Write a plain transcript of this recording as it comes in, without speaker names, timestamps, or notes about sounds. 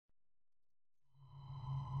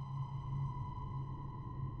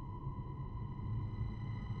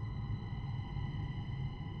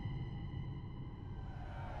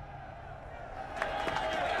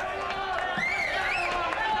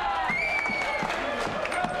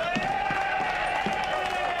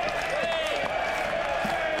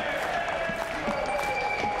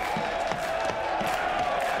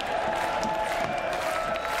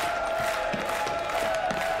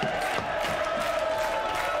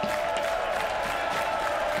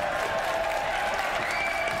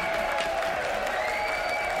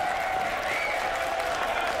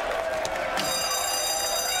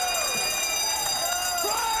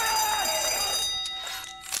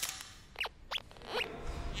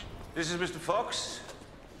This is Mr. Fox,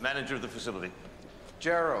 manager of the facility.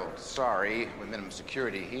 Gerald, sorry, we're minimum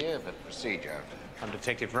security here, but procedure. I'm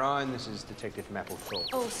Detective Ryan. This is Detective Mapplethorpe.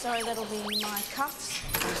 Oh, sorry, that'll be my cuffs.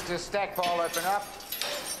 Mr. Stackpole, open up.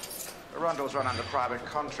 Arundel's run under private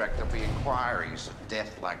contract. There'll be inquiries.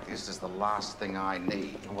 Death like this is the last thing I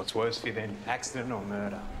need. And what's worse for you then, accident or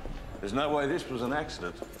murder? There's no way this was an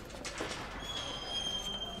accident.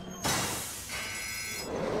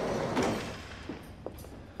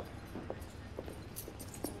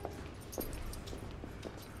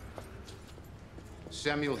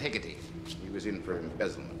 Samuel Hegarty. He was in for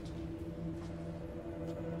embezzlement.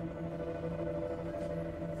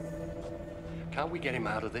 Can't we get him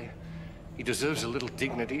out of there? He deserves a little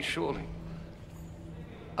dignity, surely.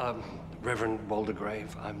 Reverend Waldegrave,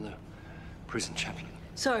 I'm the prison chaplain.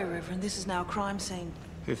 Sorry, Reverend, this is now a crime scene.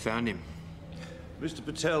 Who found him? Mr.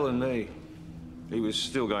 Patel and me. He was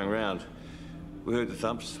still going round. We heard the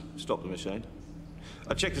thumps, stopped the machine.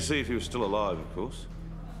 I checked to see if he was still alive, of course.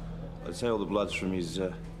 I'd say all the blood's from his,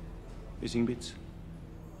 missing bits.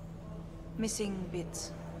 Missing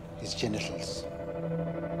bits. His genitals.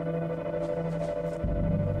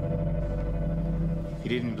 He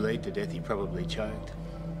didn't bleed to death, he probably choked.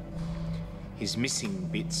 His missing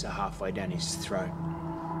bits are halfway down his throat.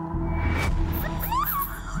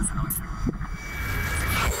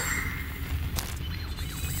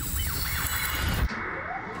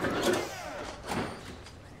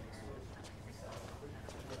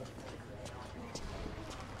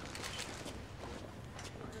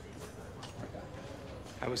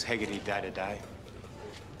 How was Hegarty day to day?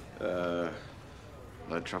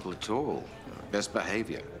 No trouble at all. Best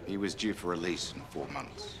behavior. He was due for release in 4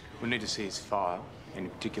 months. We need to see his file. Any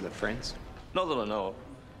particular friends? Not that I know of.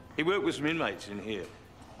 He worked with some inmates in here,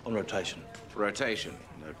 on rotation. Rotation.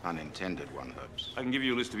 No pun intended, one hopes. I can give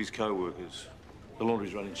you a list of his co-workers. The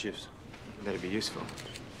laundry's running shifts. That'd be useful.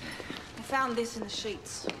 I found this in the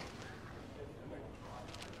sheets.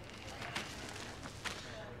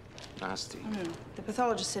 Nasty. The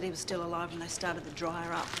pathologist said he was still alive when they started the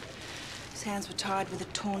dryer up. His hands were tied with a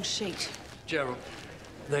torn sheet. Gerald,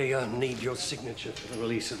 they need your signature for the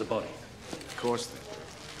release of the body. Of course then.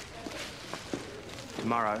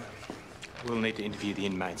 Tomorrow, we'll need to interview the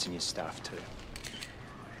inmates and your staff too.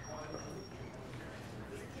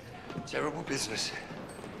 Terrible business.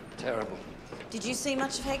 Terrible. Did you see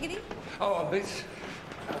much of Hegarty? Oh, a bit.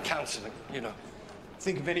 Counselling, you know.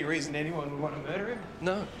 Think of any reason anyone would want to murder him?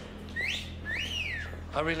 No.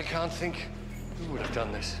 I really can't think who would have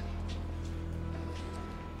done this.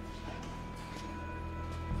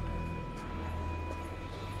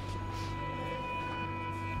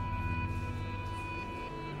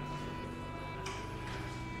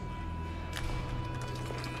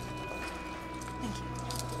 Thank you.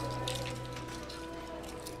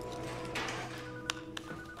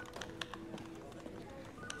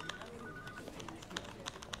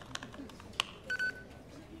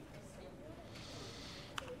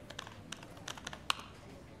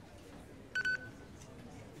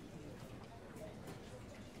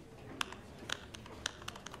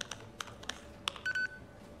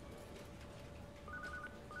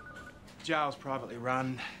 Jail's privately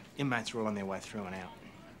run. Inmates are all on their way through and out.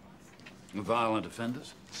 Violent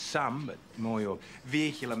offenders? Some, but more your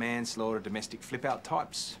vehicular manslaughter, domestic flip-out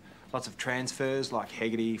types. Lots of transfers, like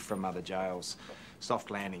Hegarty, from other jails.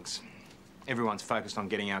 Soft landings. Everyone's focused on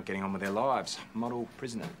getting out, getting on with their lives. Model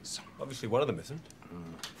prisoners. Obviously, one of them isn't.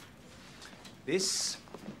 This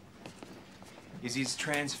is his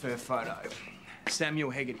transfer photo.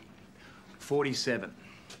 Samuel Hegarty, 47.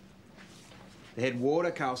 The head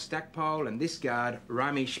warder, Carl Stackpole, and this guard,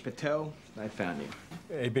 Ramesh Patel, they found him.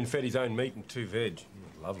 Yeah, he'd been fed his own meat and 2 veg.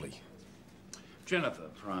 Lovely. Jennifer,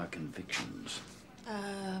 prior convictions.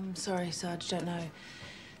 Sorry, Sarge, don't know.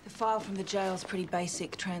 The file from the jail's pretty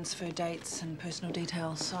basic. Transfer dates and personal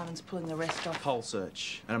details. Simon's pulling the rest off. Whole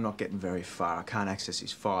search, and I'm not getting very far. I can't access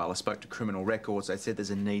his file. I spoke to criminal records. They said there's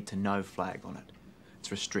a need to know flag on it.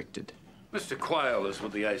 It's restricted. Mr. Quayle is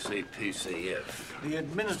with the ACPCF. The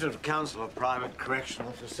Administrative Council of Private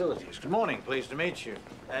Correctional Facilities. Good morning, pleased to meet you.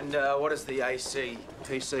 And what does the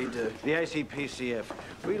ACPC do? The ACPCF.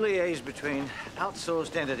 We liaise between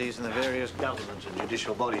outsourced entities and the various government and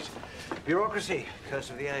judicial bodies. Bureaucracy, curse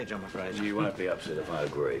of the age, I'm afraid. You won't be upset if I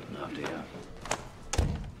agree, after you.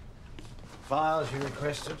 Files you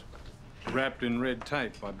requested? Wrapped in red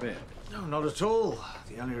tape, I bet. No, not at all.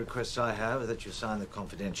 The only requests I have are that you sign the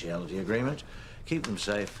confidentiality agreement, keep them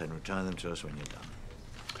safe, and return them to us when you're done.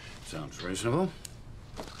 Sounds reasonable.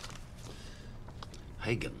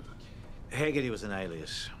 Hagen. Hegarty was an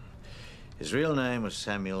alias. His real name was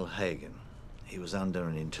Samuel Hagen. He was under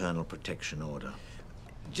an internal protection order.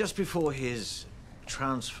 Just before his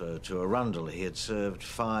transfer to Arundel, he had served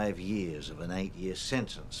 5 years of an 8-year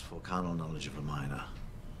sentence for carnal knowledge of a minor.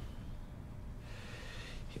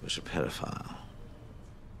 He was a pedophile.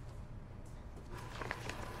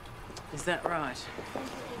 Is that right?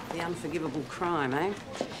 The unforgivable crime, eh?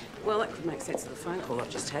 Well, that could make sense of the phone call I've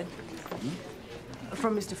just had.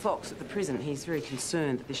 From Mr. Fox at the prison, he's very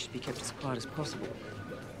concerned that this should be kept as quiet as possible.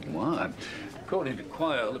 Why? According to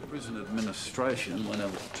Quayle, the prison administration were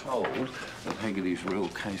never told of Haggerty's real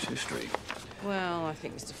case history. Well, I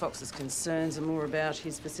think Mr. Fox's concerns are more about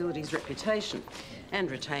his facility's reputation and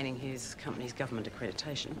retaining his company's government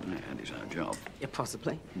accreditation. And his own job. Yeah,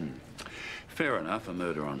 possibly. Fair enough, a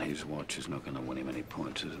murder on his watch is not going to win him any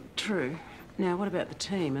points, is it? True. Now, what about the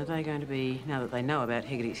team? Are they going to be, now that they know about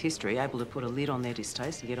Haggerty's history, able to put a lid on their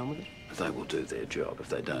distaste and get on with it? They will do their job. If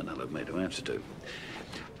they don't, they'll have me to answer to.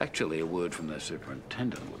 Actually, a word from their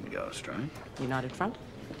superintendent wouldn't go astray. United Front?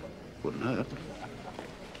 Wouldn't hurt.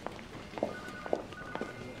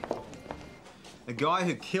 The guy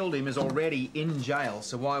who killed him is already in jail,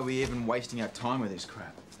 so why are we even wasting our time with this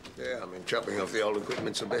crap? Yeah, I mean, chopping off the old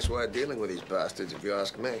equipment's the best way of dealing with these bastards, if you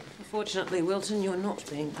ask me. Fortunately, Wilton, you're not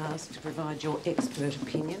being asked to provide your expert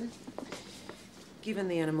opinion. Given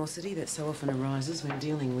the animosity that so often arises when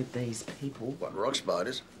dealing with these people... What, rock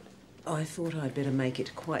spiders? I thought I'd better make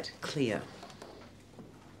it quite clear.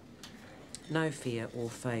 No fear or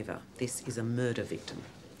favour. This is a murder victim.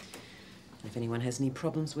 If anyone has any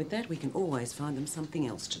problems with that, we can always find them something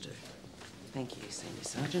else to do. Thank you, Senior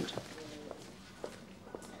Sergeant.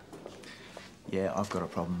 Yeah, I've got a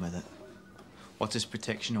problem with it. What's this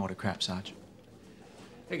protection order crap, Sarge?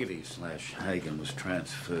 Haggerty/Hagen was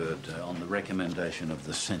transferred on the recommendation of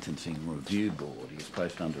the Sentencing Review Board. He was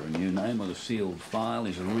placed under a new name with a sealed file,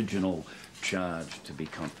 his original charge to be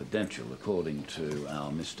confidential. According to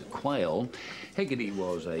our Mr. Quayle, Haggerty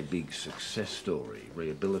was a big success story.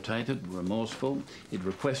 Rehabilitated, remorseful, he'd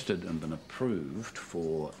requested and been approved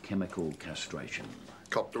for chemical castration.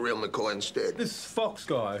 Cop the real McCoy instead. This Fox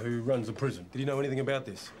guy who runs the prison, did he know anything about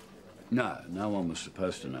this? No, no one was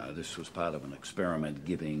supposed to know. This was part of an experiment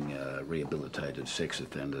giving rehabilitated sex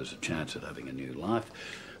offenders a chance at having a new life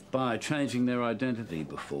by changing their identity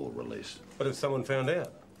before release. But if someone found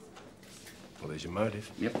out? Well, there's your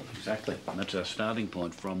motive. Yep, exactly. And that's our starting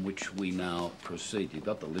point from which we now proceed. You've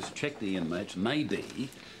got the list. Check the inmates. Maybe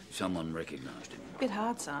someone recognised him. Bit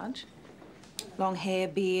hard, Sarge. Long hair,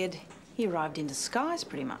 beard. He arrived in disguise,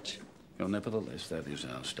 pretty much. Well, nevertheless, that is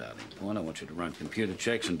our starting point. I want you to run computer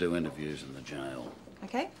checks and do interviews in the jail.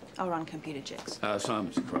 OK, I'll run computer checks.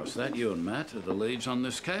 Simon's across that. You and Matt are the leads on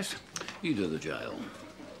this case. You do the jail.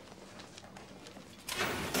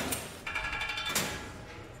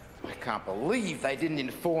 I can't believe they didn't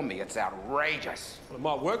inform me. It's outrageous. Well, it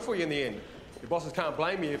might work for you in the end. Your bosses can't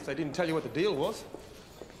blame you if they didn't tell you what the deal was.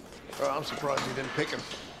 Well, I'm surprised you didn't pick him.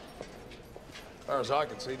 As far as I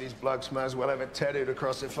can see, these blokes may as well have it tattooed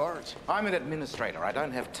across their foreheads. I'm an administrator. I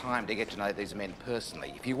don't have time to get to know these men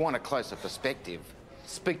personally. If you want a closer perspective,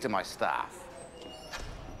 speak to my staff.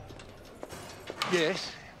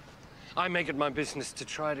 Yes. I make it my business to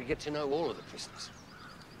try to get to know all of the prisoners,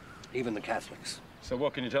 even the Catholics. So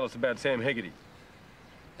what can you tell us about Sam Haggerty?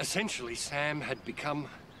 Essentially, Sam had become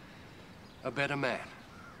a better man.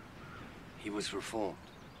 He was reformed.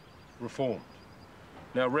 Reformed?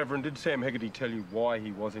 Now, Reverend, did Sam Haggerty tell you why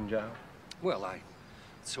he was in jail? Well, I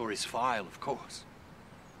saw his file, of course.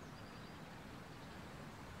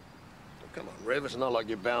 Well, come on, Rev, it's not like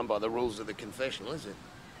you're bound by the rules of the confessional, is it?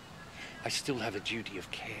 I still have a duty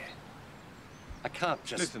of care. I can't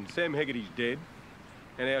just... Listen, Sam Haggerty's dead,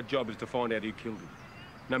 and our job is to find out who killed him,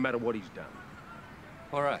 no matter what he's done.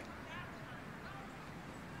 All right.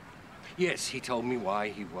 Yes, he told me why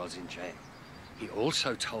he was in jail. He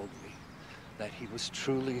also told me that he was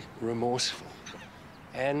truly remorseful.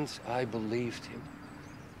 And I believed him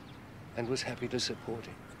and was happy to support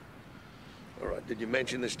him. All right, did you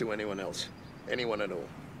mention this to anyone else? Anyone at all?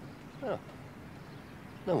 No.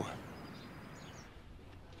 No one.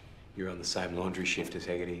 You're on the same laundry shift as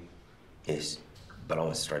Haggerty? Yes, but I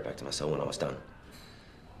was straight back to my cell when I was done.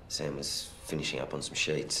 Sam was finishing up on some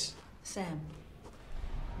sheets. Sam,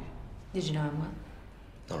 did you know him well?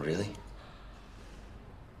 Not really.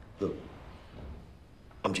 Look,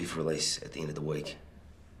 I'm due for release at the end of the week.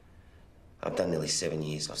 I've done nearly 7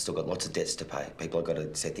 years. I've still got lots of debts to pay. People I've got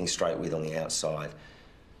to set things straight with on the outside.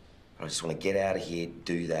 I just want to get out of here,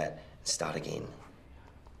 do that, and start again.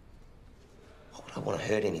 Why would I want to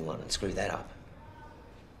hurt anyone and screw that up?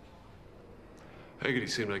 Haggerty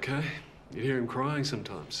seemed okay. You'd hear him crying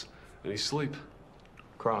sometimes, and he'd sleep.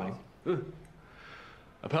 Crying?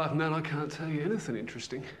 Apart from that, I can't tell you anything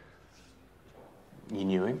interesting. You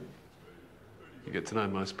knew him? You get to know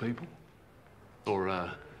most people.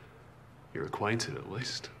 Or, you're acquainted, at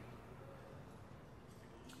least.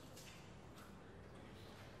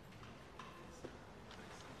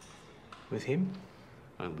 With him?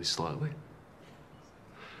 Only slightly.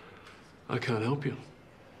 I can't help you.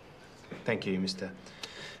 Thank you, Mr.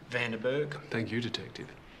 Vanderberg. Thank you, Detective.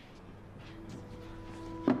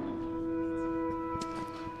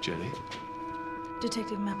 Jenny?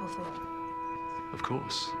 Detective Mapplethorpe. Of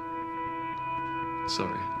course.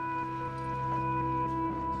 Sorry.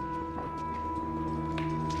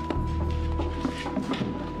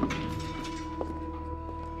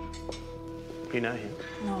 You know him?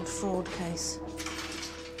 An old fraud case.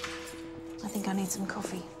 I think I need some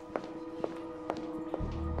coffee.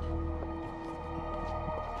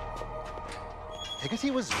 Haggerty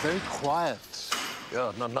was very quiet.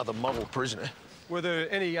 Yeah, not another model prisoner. Were there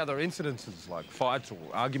any other incidences, like fights or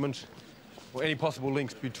arguments? Or any possible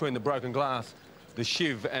links between the broken glass, the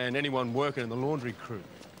shiv, and anyone working in the laundry crew?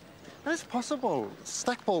 It's possible.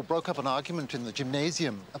 Stackpole broke up an argument in the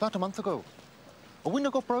gymnasium about a month ago. A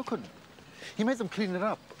window got broken. He made them clean it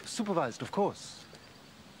up. Supervised, of course.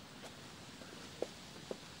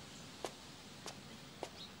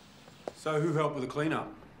 So who helped with the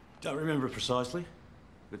clean-up? Don't remember precisely,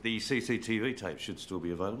 but the CCTV tape should still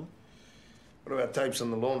be available. What about tapes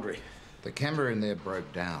on the laundry? The camera in there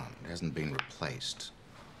broke down. It hasn't been replaced.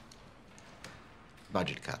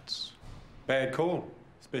 Budget cuts. Bad call,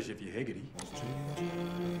 especially if you're Haggerty.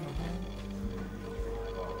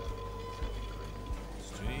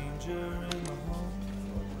 Stranger in my home.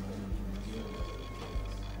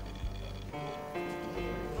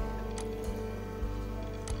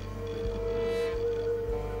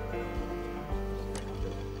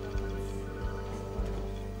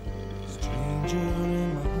 Stranger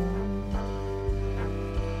in my home.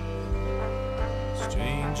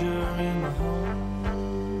 Stranger in my home.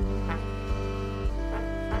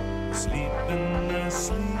 Sleeping their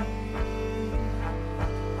sleep.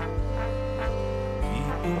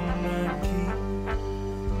 Keeping their keep.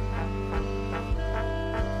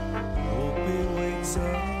 Hope he wakes up.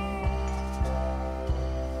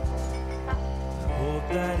 I hope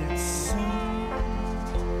that it's soon.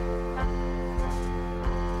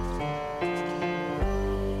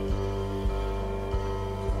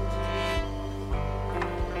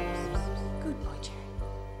 Good boy, Jerry.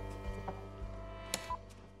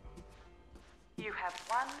 You have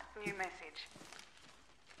one new message.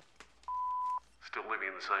 Still living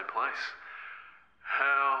in the same place.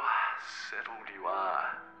 How settled you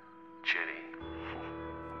are, Jenny.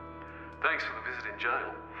 Thanks for the visit in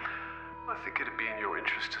jail. I think it'd be in your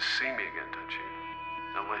interest to see me again, don't you?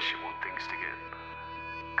 Unless you want things to get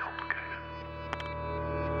complicated.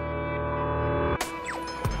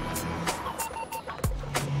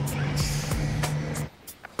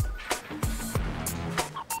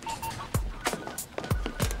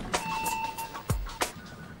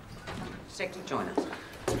 Detective, join us.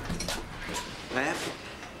 Ma'am?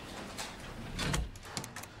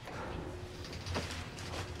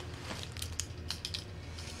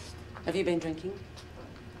 Have you been drinking?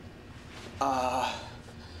 I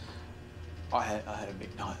had a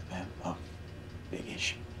big night, ma'am. Oh,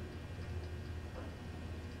 big-ish.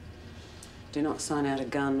 Do not sign out a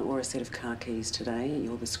gun or a set of car keys today.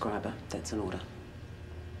 You're the scriber. That's an order.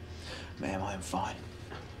 Ma'am, I am fine.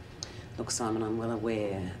 Look, Simon, I'm well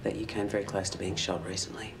aware that you came very close to being shot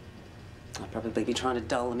recently. I'd probably be trying to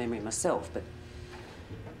dull the memory myself, but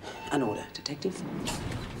an order, Detective.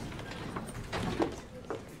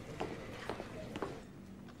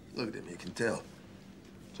 Look at him, you can tell.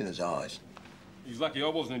 It's in his eyes. He's lucky I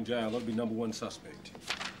wasn't in jail. I'd be #1 suspect.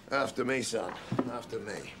 After me, son. After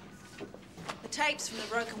me. The tapes from the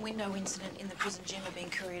broken window incident in the prison gym are being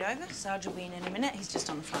couried over. Sarge will be in any minute. He's just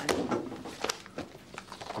on the phone.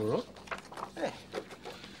 All right. Hey.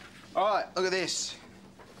 All right, look at this.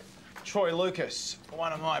 Troy Lucas,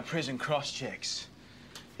 one of my prison cross-checks.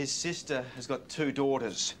 His sister has got 2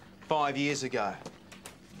 daughters, 5 years ago.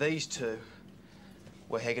 These 2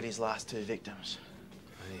 were Haggerty's last 2 victims.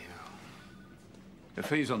 If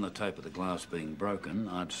he's on the tape of the glass being broken,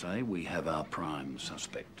 I'd say we have our prime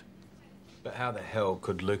suspect. But how the hell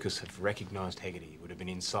could Lucas have recognised Haggerty? He would have been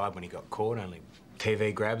inside when he got caught, only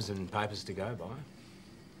TV grabs and papers to go by.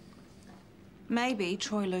 Maybe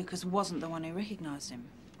Troy Lucas wasn't the one who recognised him.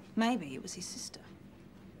 Maybe it was his sister.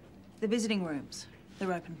 The visiting rooms,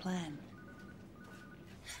 they're open plan.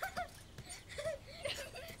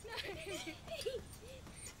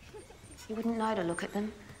 You wouldn't know to look at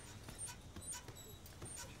them.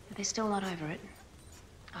 They're still not over it.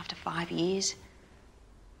 After 5 years,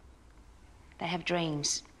 they have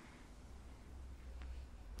dreams.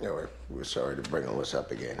 Yeah, we're sorry to bring all this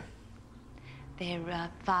up again. Their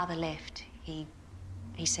father left. He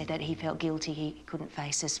said that he felt guilty. He couldn't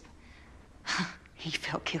face us. He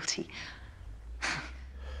felt guilty.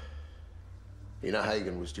 You know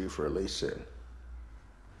Hagen was due for release soon.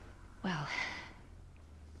 Well,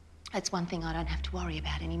 that's one thing I don't have to worry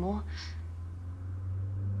about anymore.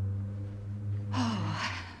 Oh,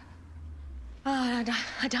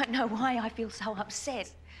 I don't know why I feel so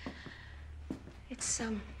upset. It's,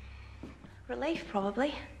 relief,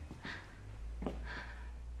 probably.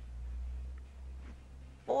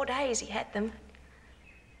 4 days he had them.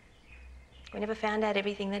 We never found out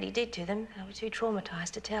everything that he did to them. They were too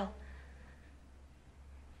traumatised to tell.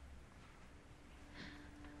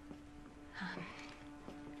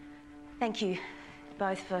 Thank you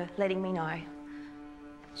both for letting me know.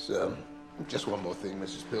 So, just one more thing,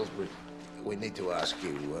 Mrs. Pillsbury. We need to ask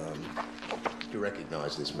you, do you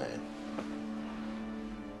recognise this man?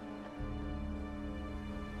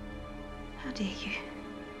 How dare you?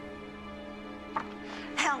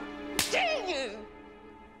 How dare you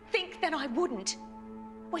think that I wouldn't?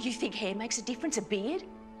 Well, you think hair makes a difference, a beard?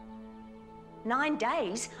 9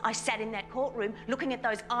 days I sat in that courtroom looking at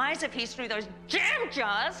those eyes of his through those jam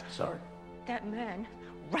jars. Sorry. That man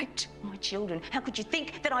raped my children. How could you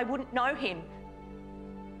think that I wouldn't know him?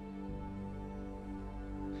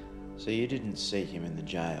 So you didn't see him in the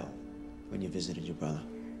jail when you visited your brother?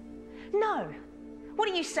 No. What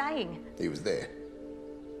are you saying? He was there.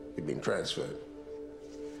 He'd been transferred.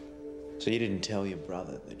 So you didn't tell your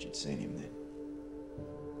brother that you'd seen him then?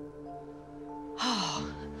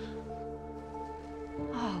 Oh.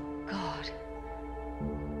 Oh, God.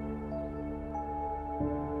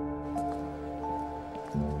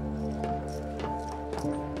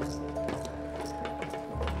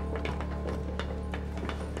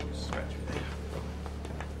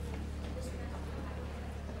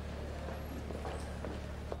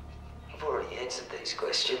 I've already answered these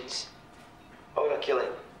questions. Why would I kill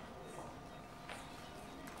him?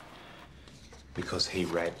 Because he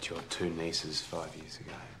raped your 2 nieces 5 years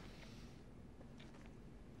ago.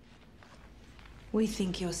 We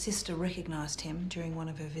think your sister recognised him during one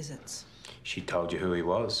of her visits. She told you who he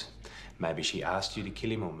was. Maybe she asked you to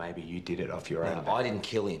kill him, or maybe you did it off your own. I didn't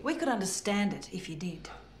kill him. We could understand it if you did,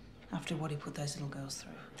 after what he put those little girls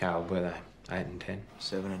through. How old were they? 8 and 10?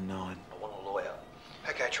 7 and 9. I want a lawyer.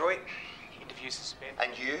 Okay, Troy. Interview suspended.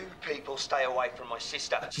 And you people stay away from my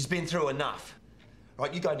sister. She's been through enough.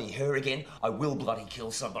 Right, you go near her again, I will bloody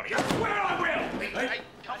kill somebody. I swear I will! Hey,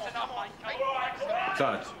 come on.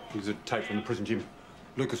 Sarge, here's a tape from the prison gym.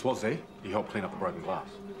 Lucas was there. He helped clean up the broken glass.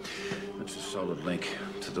 That's a solid link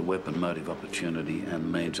to the weapon, motive, opportunity,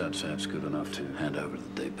 and means. I'd say it's good enough to hand over to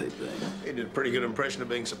the DPP. He did a pretty good impression of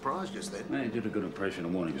being surprised just then. Yeah, he did a good impression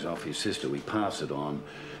of wanting us off his sister. We pass it on,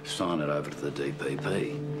 sign it over to the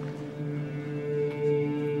DPP.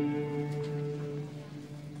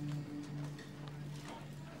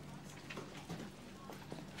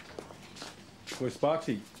 Where's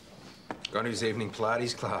Sparksy? Got his evening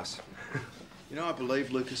Pilates class. You know, I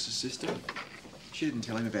believe Lucas's sister. She didn't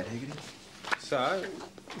tell him about Haggerty. So,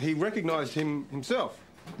 he recognised him himself?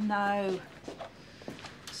 No.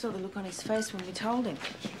 Saw the look on his face when we told him.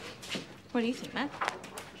 What do you think, Matt?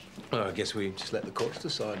 Well, I guess we just let the courts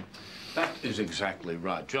decide. That is exactly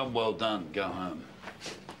right. Job well done. Go home.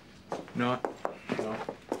 No. No.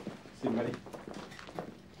 See you, Matty.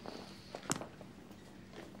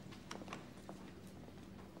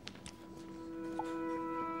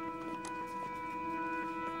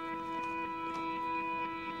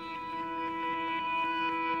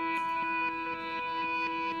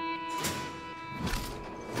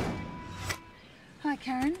 Hi,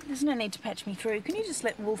 Karen. There's no need to patch me through. Can you just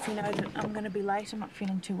let Wolfie know that I'm going to be late? I'm not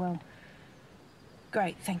feeling too well.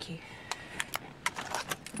 Great, thank you.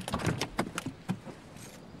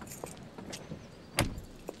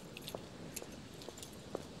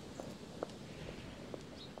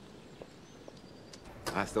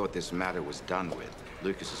 I thought this matter was done with.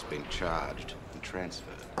 Lucas has been charged and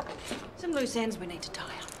transferred. Some loose ends we need to tie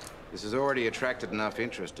up. This has already attracted enough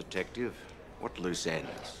interest, Detective. What loose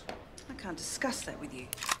ends? I can't discuss that with you.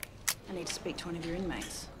 I need to speak to one of your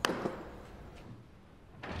inmates.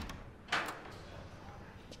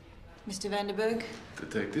 Mr. Vanderberg?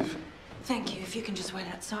 Detective? Thank you. If you can just wait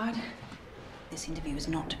outside. This interview is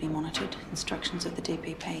not to be monitored. Instructions of the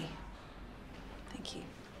DPP. Thank you.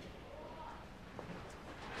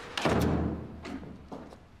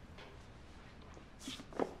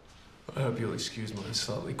 I hope you'll excuse my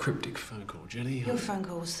slightly cryptic phone call, Jenny. Your phone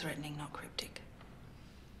call was threatening, not cryptic.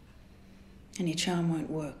 And your charm won't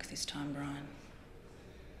work this time, Brian.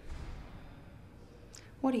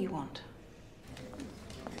 What do you want?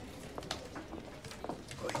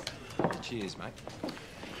 Cheers, mate.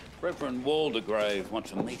 Reverend Waldegrave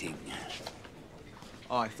wants a meeting.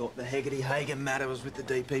 I thought the Hagen matter was with the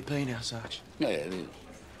DPP now, Sarge. Yeah, it is.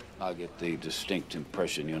 I get the distinct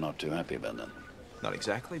impression you're not too happy about that. Not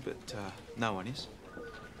exactly, but no one is.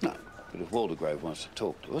 No, but if Waldegrave wants to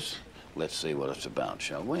talk to us, let's see what it's about,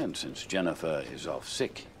 shall we? And since Jennifer is off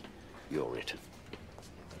sick, you're it.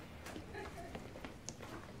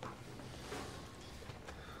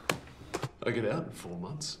 I get out in 4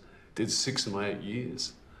 months. Did 6 of my 8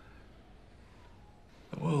 years.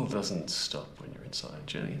 The world doesn't stop when you're inside,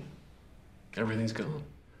 Jenny. Everything's gone.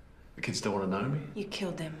 The kids don't want to know me. You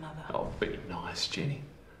killed their mother. Oh, be nice, Jenny.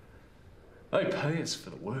 They pay us for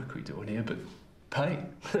the work we do in here, but pay.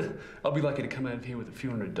 I'll be lucky to come out of here with a few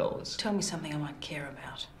 $100s. Tell me something I might care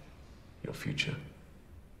about. Your future.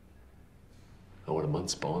 I want a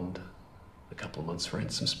month's bond, a couple of months'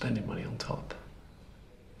 rent, some spending money on top.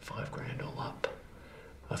 5 grand all up.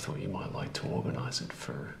 I thought you might like to organise it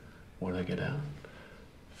for when I get out.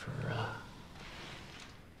 For,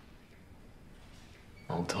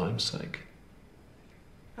 old time's sake.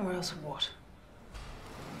 Or else what?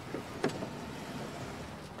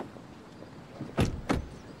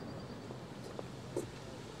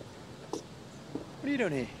 What are you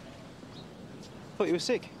doing here? Thought you were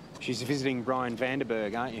sick. She's visiting Brian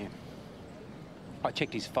Vanderberg, aren't you? I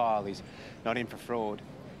checked his file. He's not in for fraud.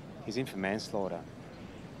 He's in for manslaughter.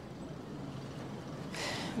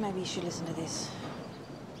 Maybe you should listen to this.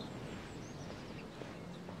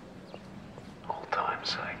 Old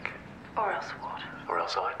time's sake. Or else what? Or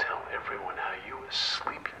else I tell everyone how you were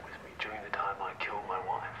sleeping with me during the time I killed my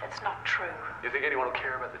wife. That's not true. You think anyone will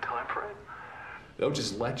care about the time frame? They'll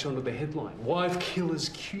just latch onto the headline. Wife killer's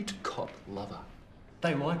cute cop lover.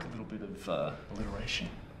 They like a little bit of alliteration.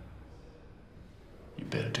 You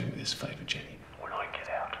better do me this favour, Jenny, when I get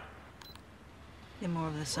out. They're more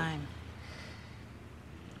of the same.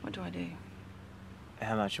 What do I do?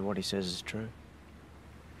 How much of what he says is true?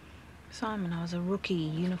 Simon, I was a rookie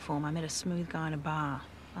uniform. I met a smooth guy in a bar.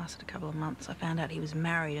 Lasted a couple of months. I found out he was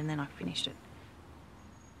married and then I finished it.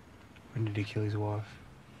 When did he kill his wife?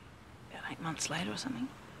 About 8 months later or something.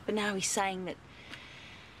 But now he's saying that...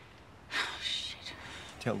 Oh, shit.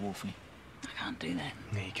 Tell Wolfie. I can't do that.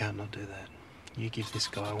 No, you can't not do that. You give this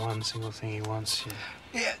guy one single thing he wants.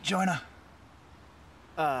 Yeah, join her.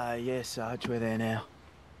 Yes, Sarge, we're there now.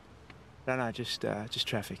 No, just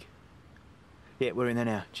traffic. Yeah, we're in there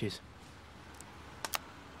now. Cheers.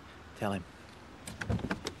 Tell him.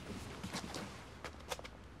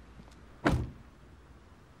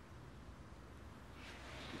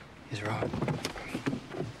 He's right.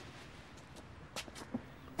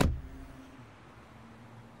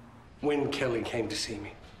 When Kelly came to see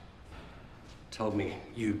me, told me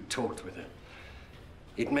you talked with her,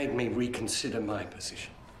 it made me reconsider my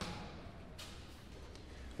position.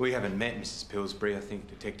 We haven't met, Mrs. Pillsbury. I think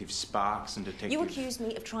Detective Sparks and Detective... You accused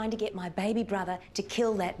me of trying to get my baby brother to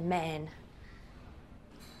kill that man.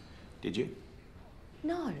 Did you?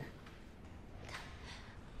 No.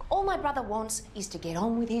 All my brother wants is to get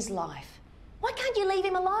on with his life. Why can't you leave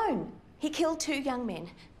him alone? He killed 2 young men,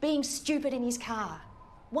 being stupid in his car.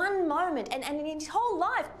 One moment, and in his whole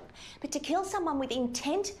life. But to kill someone with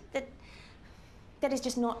intent, that is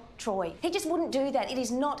just not Troy. He just wouldn't do that. It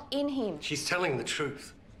is not in him. She's telling the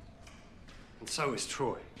truth. And so is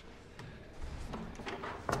Troy.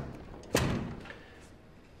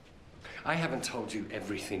 I haven't told you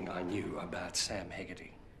everything I knew about Sam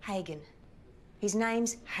Hegarty. Hagen. His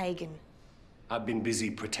name's Hagen. I've been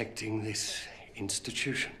busy protecting this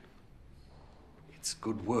institution. Its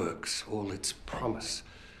good works, all its promise.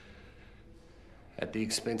 At the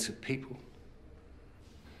expense of people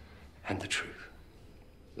and the truth.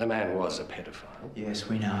 The man was a pedophile. Yes,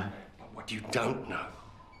 we know. But what you don't know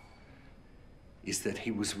is that he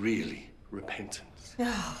was really repentant.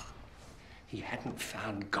 He hadn't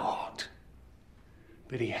found God,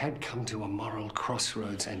 but he had come to a moral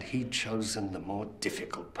crossroads and he'd chosen the more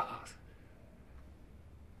difficult path.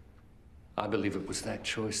 I believe it was that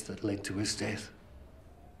choice that led to his death.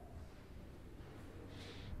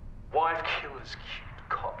 Wife killer's cute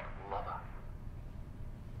cop lover.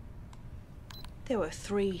 There were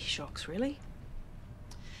 3 shocks, really.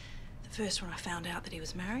 The first one, I found out that he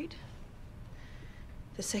was married.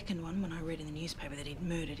 The second one, when I read in the newspaper that he'd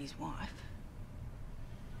murdered his wife.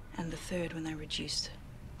 And the third, when they reduced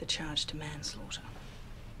the charge to manslaughter.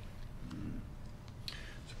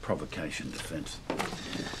 provocation defence.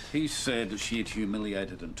 He said she had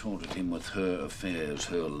humiliated and taunted him with her affairs,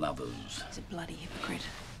 her lovers. He's a bloody hypocrite.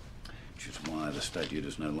 Which is why the statute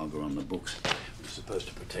is no longer on the books. It's supposed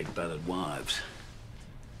to protect battered wives.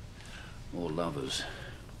 Or lovers.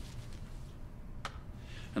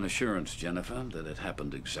 An assurance, Jennifer, that it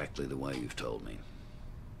happened exactly the way you've told me.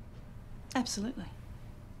 Absolutely.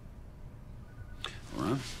 All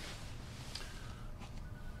right.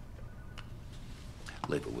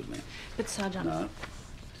 Leave it with me. But, Sergeant... No.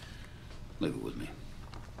 Leave it with me.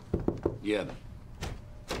 Yeah.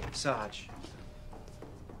 Sarge.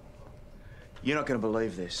 You're not going to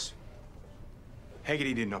believe this.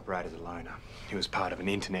 Haggerty didn't operate as a loner. He was part of an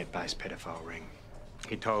internet-based pedophile ring.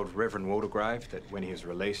 He told Reverend Waldegrave that when he was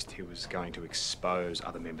released, he was going to expose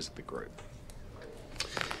other members of the group.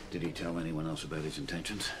 Did he tell anyone else about his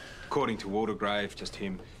intentions? According to Waldegrave, just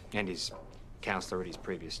him and his counsellor at his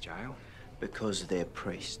previous jail. Because they're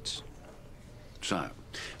priests. So,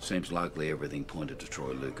 seems likely everything pointed to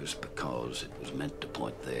Troy Lucas because it was meant to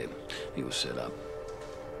point there. He was set up.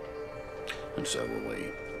 And so were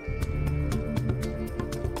we.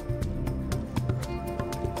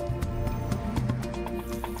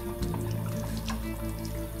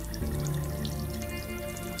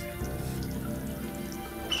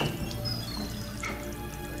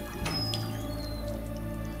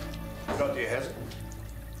 Got you, has it?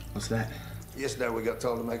 What's that? Yesterday we got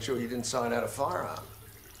told to make sure you didn't sign out a firearm.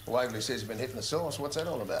 Waverley says you've been hitting the source. What's that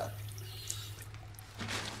all about?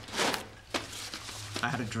 I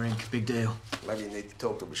had a drink. Big deal. Maybe you need to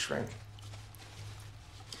talk to a shrink.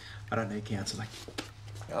 I don't need counselling.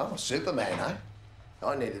 Oh, Superman, eh?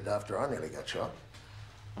 I needed it after I nearly got shot.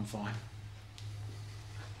 I'm fine.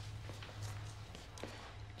 Do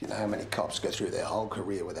you know how many cops go through their whole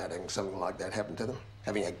career without having something like that happen to them?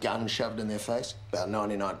 Having a gun shoved in their face? About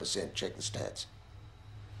 99%. Check the stats.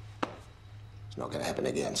 It's not going to happen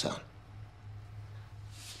again, son.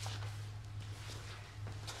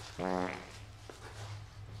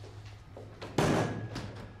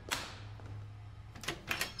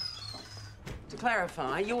 To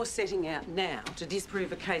clarify, you're setting out now to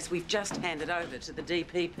disprove a case we've just handed over to the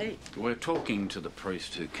DPP. We're talking to the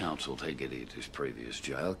priest who counselled Haggerty at his previous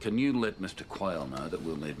jail. Can you let Mr. Quayle know that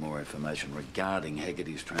we'll need more information regarding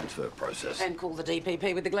Haggerty's transfer process? And call the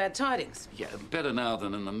DPP with the glad tidings. Yeah, better now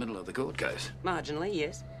than in the middle of the court case. Marginally,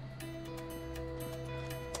 yes.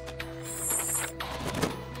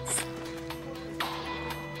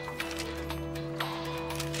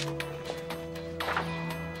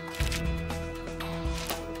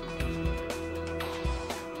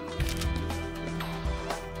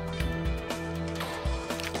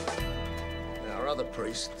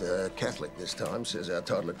 Priest, Catholic this time, says our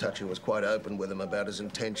toddler toucher was quite open with him about his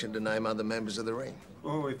intention to name other members of the ring.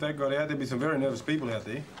 Oh, if that got out, there'd be some very nervous people out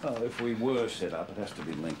there. Oh, if we were set up, it has to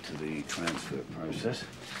be linked to the transfer process.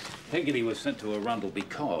 Haggerty was sent to Arundel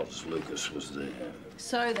because Lucas was there.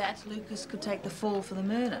 So that Lucas could take the fall for the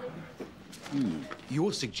murder.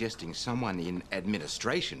 You're suggesting someone in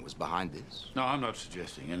administration was behind this? No, I'm not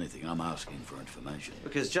suggesting anything. I'm asking for information.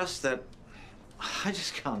 Because just that... I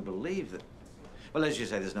just can't believe that... Well, as you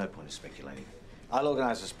say, there's no point in speculating. I'll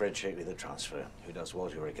organise a spreadsheet with the transfer. Who does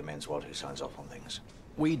what, who recommends what, who signs off on things.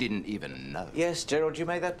 We didn't even know. Yes, Gerald, you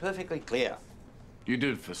made that perfectly clear. You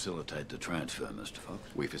did facilitate the transfer, Mr. Fox.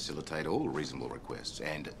 We facilitate all reasonable requests,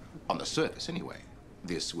 and on the surface, anyway,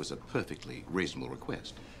 this was a perfectly reasonable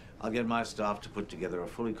request. I'll get my staff to put together a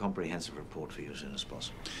fully comprehensive report for you as soon as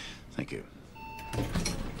possible. Thank you.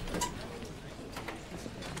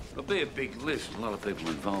 It'll be a big list. A lot of people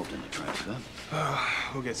involved in the transfer.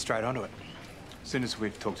 We'll get straight onto it. As soon as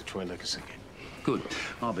we've talked to Troy Lucas again. Good.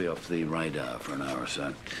 I'll be off the radar for an hour or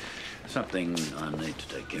so. Something I need to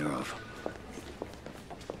take care of.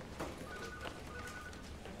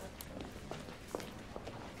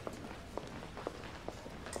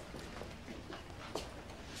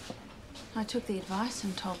 I took the advice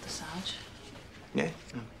and told the Sarge. Yeah?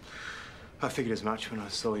 I figured as much when I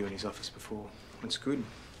saw you in his office before. It's good.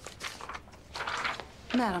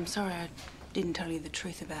 Matt, I'm sorry I didn't tell you the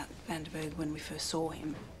truth about Vanderberg when we first saw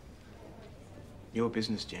him. Your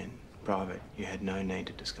business, Jen. Private. You had no need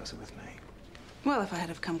to discuss it with me. Well, if I had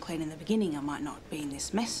have come clean in the beginning, I might not be in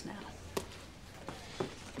this mess now.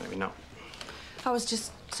 Maybe not. I was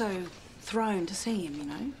just so thrown to see him, you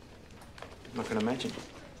know. I can imagine.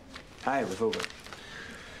 Hey, we've all got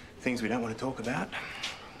things we don't want to talk about.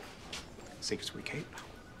 Secrets we keep.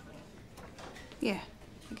 Yeah,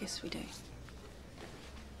 I guess we do.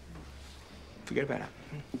 Forget about it.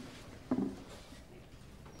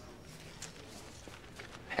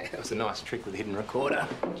 Hey, that was a nice trick with the hidden recorder.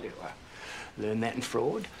 Gee, wow. Learn that in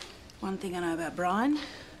fraud. One thing I know about Brian,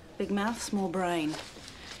 big mouth, small brain.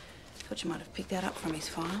 Thought you might have picked that up from his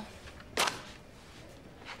file.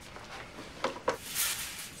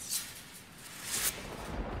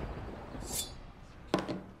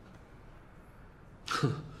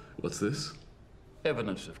 What's this?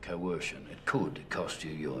 Evidence of coercion. It could cost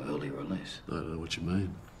you your early release. I don't know what you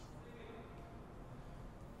mean.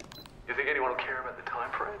 You think anyone will care about the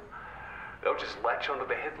time frame? They'll just latch onto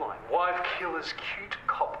the headline. Wife killer's cute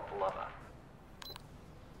cop lover.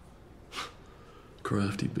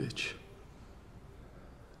 Crafty bitch.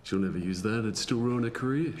 She'll never use that. It'd still ruin her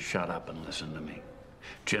career. Shut up and listen to me.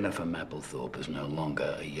 Jennifer Mapplethorpe is no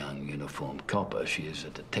longer a young uniformed copper. She is a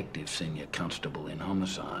detective senior constable in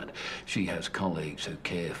Homicide. She has colleagues who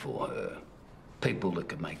care for her. People that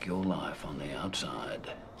could make your life on the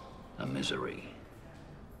outside a misery.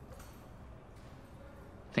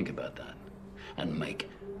 Think about that and make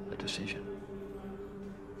a decision.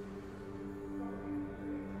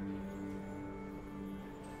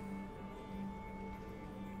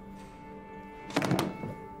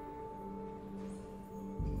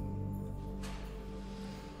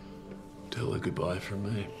 Tell her goodbye from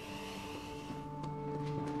me.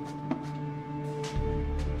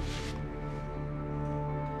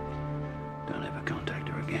 Don't ever contact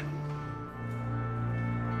her again.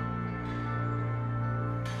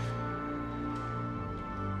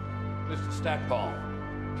 Mr. Stackpole.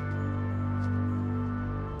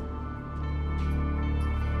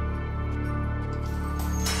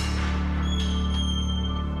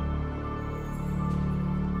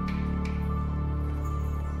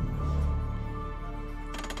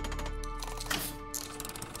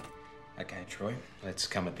 Okay, Troy, let's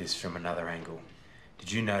come at this from another angle.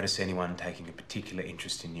 Did you notice anyone taking a particular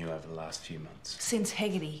interest in you over the last few months? Since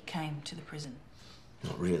Hegarty came to the prison.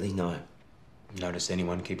 Not really, no. Notice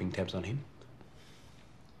anyone keeping tabs on him?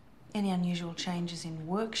 Any unusual changes in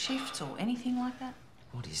work shifts or anything like that?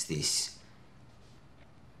 What is this?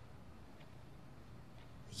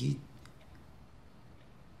 You're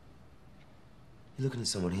looking at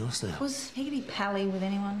somebody else now. Was Hegarty pally with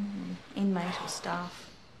anyone, inmate or staff?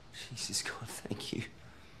 Jesus God, thank you.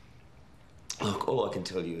 Look, all I can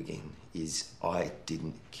tell you again is I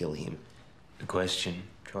didn't kill him. The question,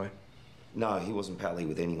 Troy? No, he wasn't pally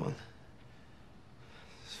with anyone.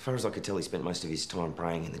 As far as I could tell, he spent most of his time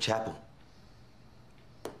praying in the chapel.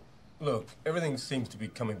 Look, everything seems to be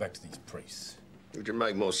coming back to these priests. It would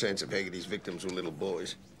make more sense if Hegarty's victims were little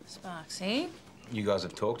boys. Sparks, eh? You guys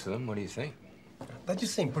have talked to them. What do you think? They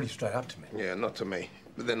just seem pretty straight up to me. Yeah, not to me.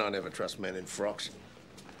 But then I never trust men in frocks.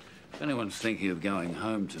 If anyone's thinking of going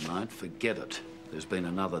home tonight, forget it. There's been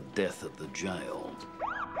another death at the jail.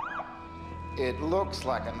 It looks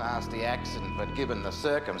like a nasty accident, but given the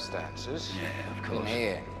circumstances... Yeah, of course. In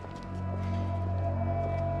here.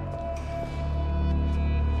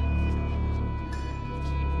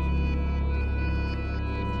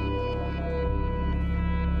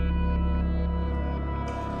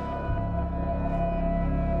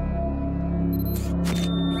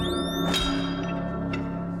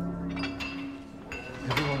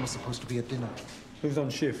 Everyone was supposed to be at dinner. Who's on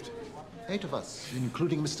shift? 8 of us,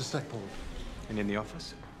 including Mr. Stackpole. And in the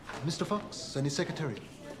office? Mr. Fox and his secretary.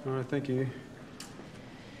 All right, thank you.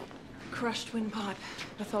 Crushed windpipe.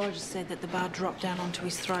 Pathologist said that the bar dropped down onto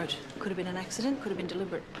his throat. Could have been an accident, could have been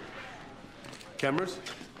deliberate. Cameras?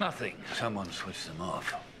 Nothing. Someone switched them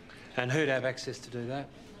off. And who'd have access to do that?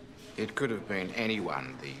 It could have been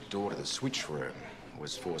anyone. The door to the switch room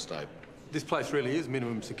was forced open. This place really is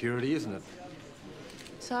minimum security, isn't it?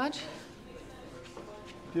 Sarge?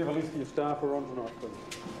 Do you have a list of your staff who are on tonight, please?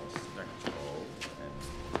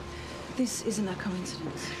 This isn't a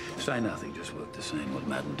coincidence. Say nothing, just work the scene with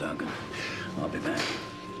Matt and Duncan. I'll be back.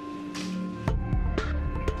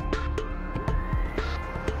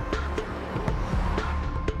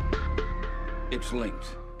 It's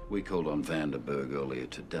linked. We called on Vanderberg earlier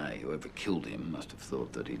today. Whoever killed him must have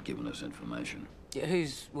thought that he'd given us information. Yeah,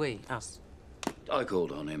 who's we? Us? I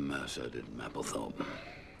called on him, so did Mapplethorpe.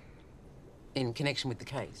 In connection with the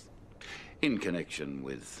case? In connection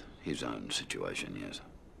with his own situation, yes.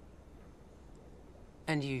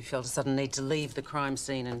 And you felt a sudden need to leave the crime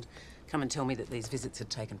scene and come and tell me that these visits had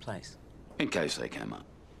taken place? In case they came up.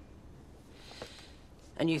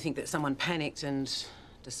 And you think that someone panicked and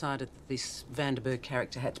decided that this Vanderberg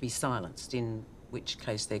character had to be silenced, in which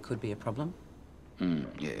case there could be a problem?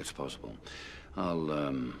 Yeah, it's possible.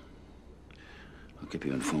 I'll keep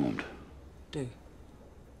you informed. Do.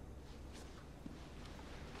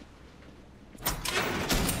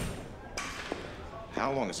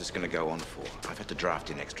 How long is this going to go on for? I've had to draft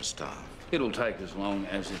in extra staff. It'll take as long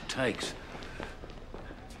as it takes.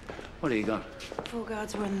 What do you got? 4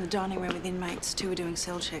 guards were in the dining room with inmates. 2 were doing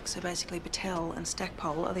cell checks. So basically, Patel and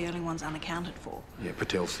Stackpole are the only ones unaccounted for. Yeah,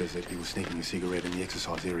 Patel says that he was sneaking a cigarette in the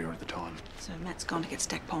exercise area at the time. So Matt's gone to get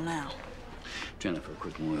Stackpole now. Jennifer, a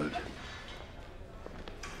quick word.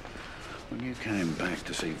 When you came back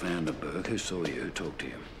to see Vanderberg, who saw you, who talked to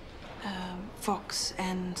you? Fox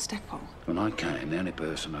and Stackpole. When I came, the only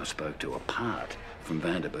person I spoke to apart from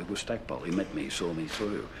Vanderberg was Stackpole. He met me, saw me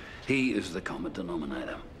through. He is the common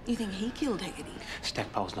denominator. You think he killed Haggerty?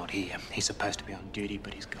 Stackpole's not here. He's supposed to be on duty,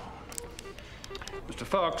 but he's gone. Mr.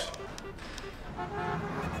 Fox.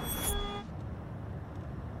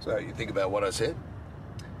 So, you think about what I said?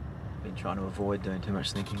 Been trying to avoid doing too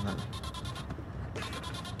much thinking lately.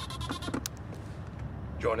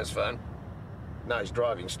 Join us, phone. No, he's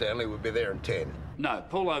driving, Stanley. We'll be there in 10. No,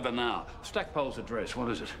 pull over now. Stackpole's address, what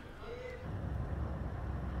is it?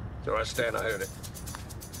 It's all right, Stan, I heard it.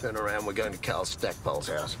 Turn around, we're going to Carl Stackpole's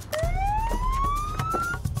house.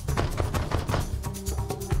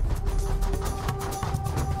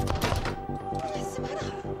 What's the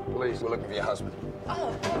matter? Please, we're looking for your husband. Oh.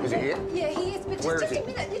 Is he here? Yeah, he is, but Where just is a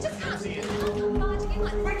minute. You just can't barge in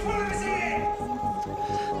like... Which one is here?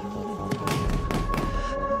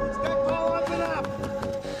 Stackpole, open up!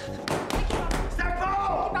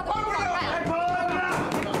 Stackpole! Open up! Stackpole, open up!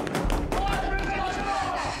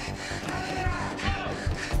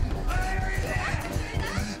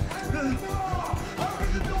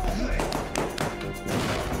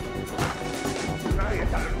 No, you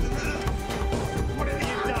don't. What have you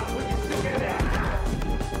done? Will you stick it out?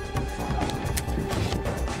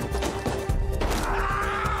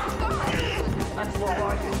 That's what I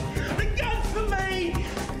like. The gun's for me!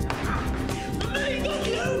 For me, not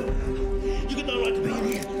you! You got no right to be in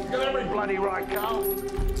here. You got every bloody right, Carl.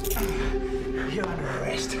 You're under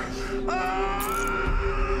arrest.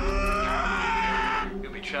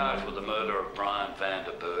 You'll be charged with the murder of Brian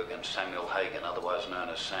Vanderberg and Samuel Hagen, otherwise known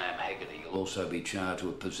as Sam Haggerty. You'll also be charged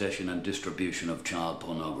with possession and distribution of child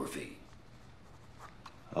pornography.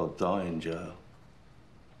 I'll die in jail.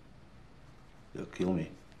 They'll kill me.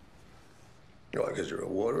 Why, because you're a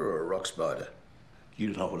water or a rock spider? You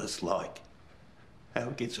know what it's like. How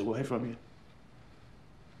it gets away from you.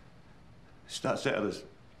 It starts out as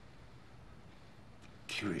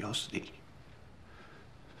curiosity.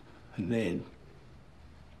 And then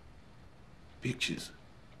pictures.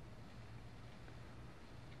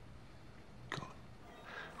 God,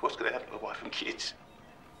 what's going to happen to my wife and kids?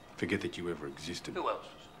 Forget that you ever existed. Who else?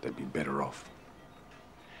 They'd be better off.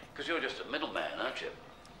 Because you're just a middleman, aren't you?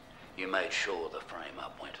 You made sure the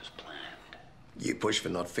frame-up went as planned. You pushed for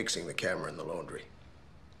not fixing the camera in the laundry.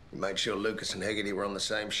 You made sure Lucas and Haggerty were on the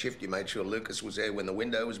same shift. You made sure Lucas was there when the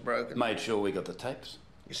window was broken. Made sure we got the tapes.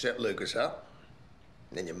 You set Lucas up,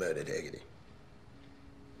 and then you murdered Haggerty.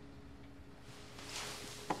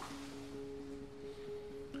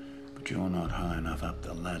 But you're not high enough up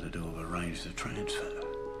the ladder to have arranged the transfer.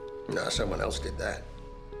 No, someone else did that.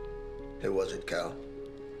 Who was it, Carl?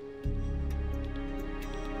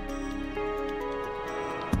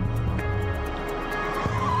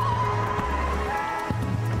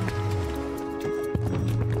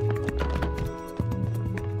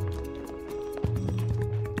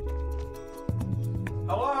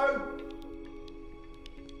 Hello?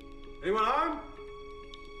 Anyone home?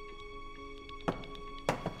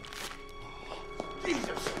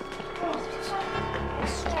 Jesus!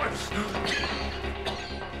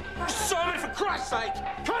 Simon, for Christ's sake!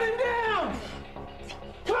 Cut him down!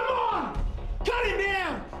 Come on! Cut him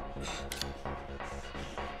down!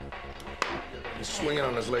 He's swinging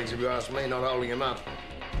on his legs, if you ask me, not holding him up.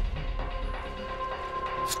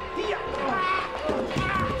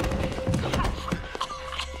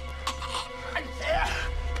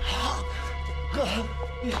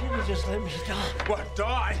 You should have just let me die. What,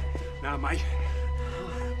 die? No, mate.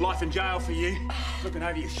 Life in jail for you. Looking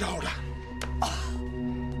over your shoulder.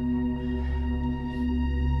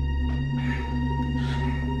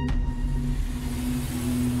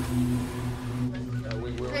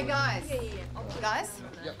 Hey, guys. Guys?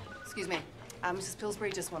 Yep. Excuse me. Mrs.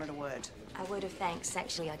 Pillsbury just wanted a word. A word of thanks.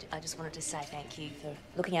 Actually, I just wanted to say thank you for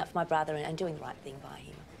looking out for my brother and doing the right thing by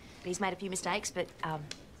him. He's made a few mistakes, but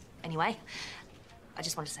anyway, I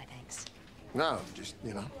just wanted to say thanks. No, just,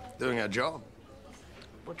 you know, doing our job.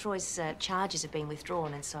 Well, Troy's charges have been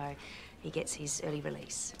withdrawn, and so he gets his early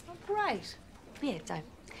release. Oh, great. Yeah, so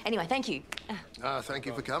anyway, thank you. Thank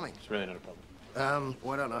you for coming. It's really not a problem.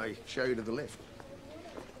 Why don't I show you to the lift?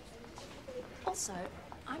 Also,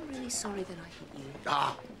 I'm really sorry that I hit you.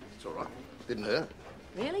 Ah, it's all right. Didn't hurt.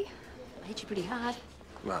 Really? I hit you pretty hard.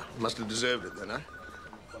 Well, must have deserved it then, eh?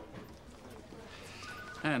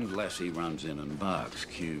 And Lassie runs in and barks,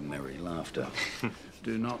 cue merry laughter.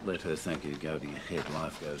 Do not let her think you go to your head.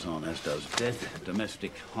 Life goes on, as does death.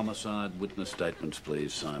 Domestic homicide. Witness statements,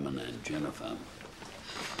 please, Simon and Jennifer.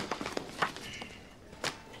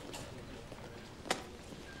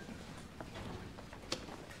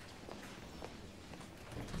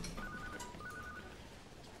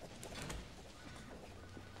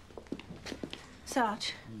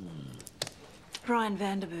 Sarge. Brian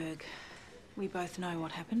Vanderberg. We both know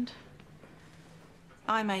what happened.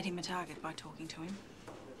 I made him a target by talking to him.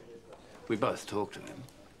 We both talked to him.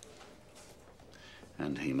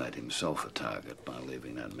 And he made himself a target by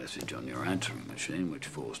leaving that message on your answering machine, which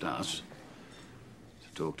forced us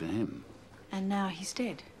to talk to him. And now he's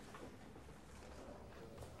dead.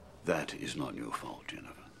 That is not your fault, Jennifer.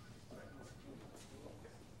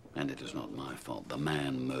 And it is not my fault. The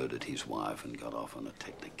man murdered his wife and got off on a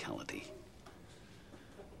technicality.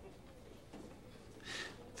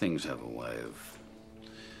 Things have a way of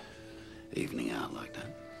evening out like that.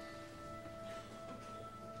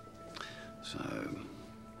 So,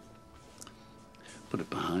 put it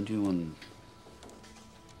behind you on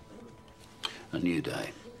a new day,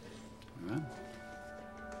 all right?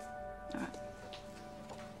 All right.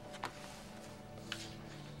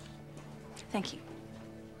 Thank you.